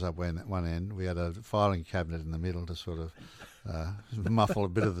 Pat was up at one end. We had a filing cabinet in the middle to sort of muffle a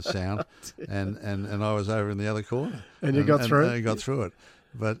bit of the sound, and I was over in the other corner. And you got through it? I got through it.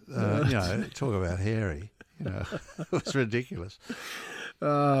 But, talk about hairy. It was ridiculous.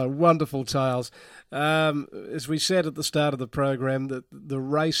 Wonderful tales. As we said at the start of the program, the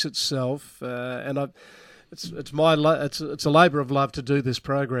race itself, it's a labour of love to do this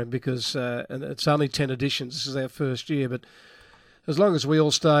program because and it's only 10 editions. This is our first year, but as long as we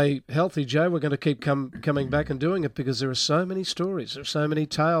all stay healthy, Joe, we're going to keep coming back and doing it because there are so many stories, there are so many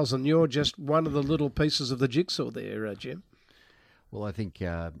tales, and you're just one of the little pieces of the jigsaw there, Jim. Well, I think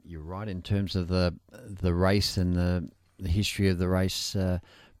you're right in terms of the race and the history of the race,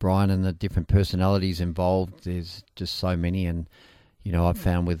 Bryan, and the different personalities involved. There's just so many, and I've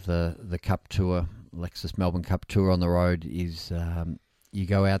found with the Cup Tour, Lexus Melbourne Cup Tour on the road, is you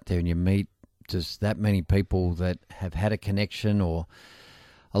go out there and you meet just that many people that have had a connection or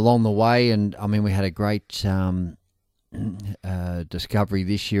along the way. And I mean, we had a great discovery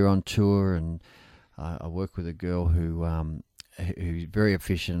this year on tour, and I work with a girl who's very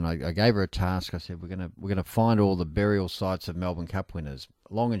efficient. I gave her a task. I said, we're gonna find all the burial sites of Melbourne Cup winners.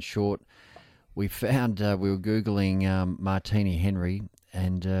 Long and short, we found we were googling Martini Henry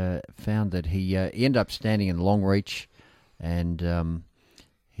and found that he ended up standing in Longreach, and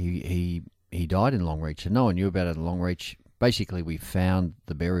he died in Longreach, and no one knew about it in Longreach. Basically, we found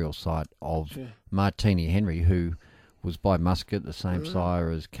the burial site of Martini Henry, who was by Muscat, the same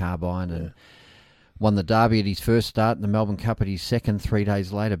sire as Carbine, and won the Derby at his first start and the Melbourne Cup at his second 3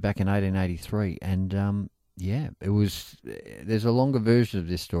 days later back in 1883. And, it was. There's a longer version of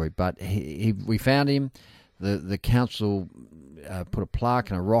this story, but we found him. The council put a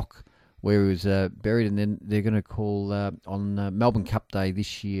plaque and a rock where he was buried, and then they're going to call on Melbourne Cup Day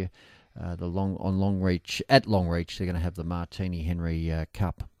this year, at Longreach, they're going to have the Martini Henry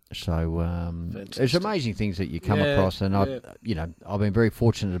Cup. So there's amazing things that you come across, and I've been very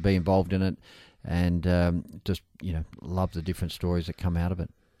fortunate to be involved in it. And just, love the different stories that come out of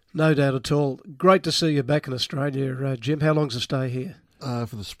it. No doubt at all. Great to see you back in Australia, Jim. How long's the stay here?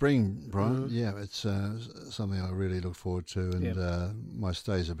 For the spring, Bryan, it's something I really look forward to. And my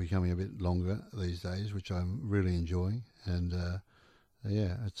stays are becoming a bit longer these days, which I'm really enjoying. And,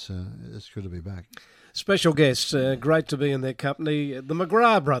 it's good to be back. Special guests, great to be in their company. The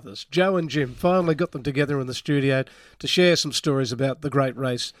McGrath brothers, Joe and Jim, finally got them together in the studio to share some stories about the great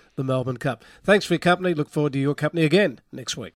race, the Melbourne Cup. Thanks for your company. Look forward to your company again next week.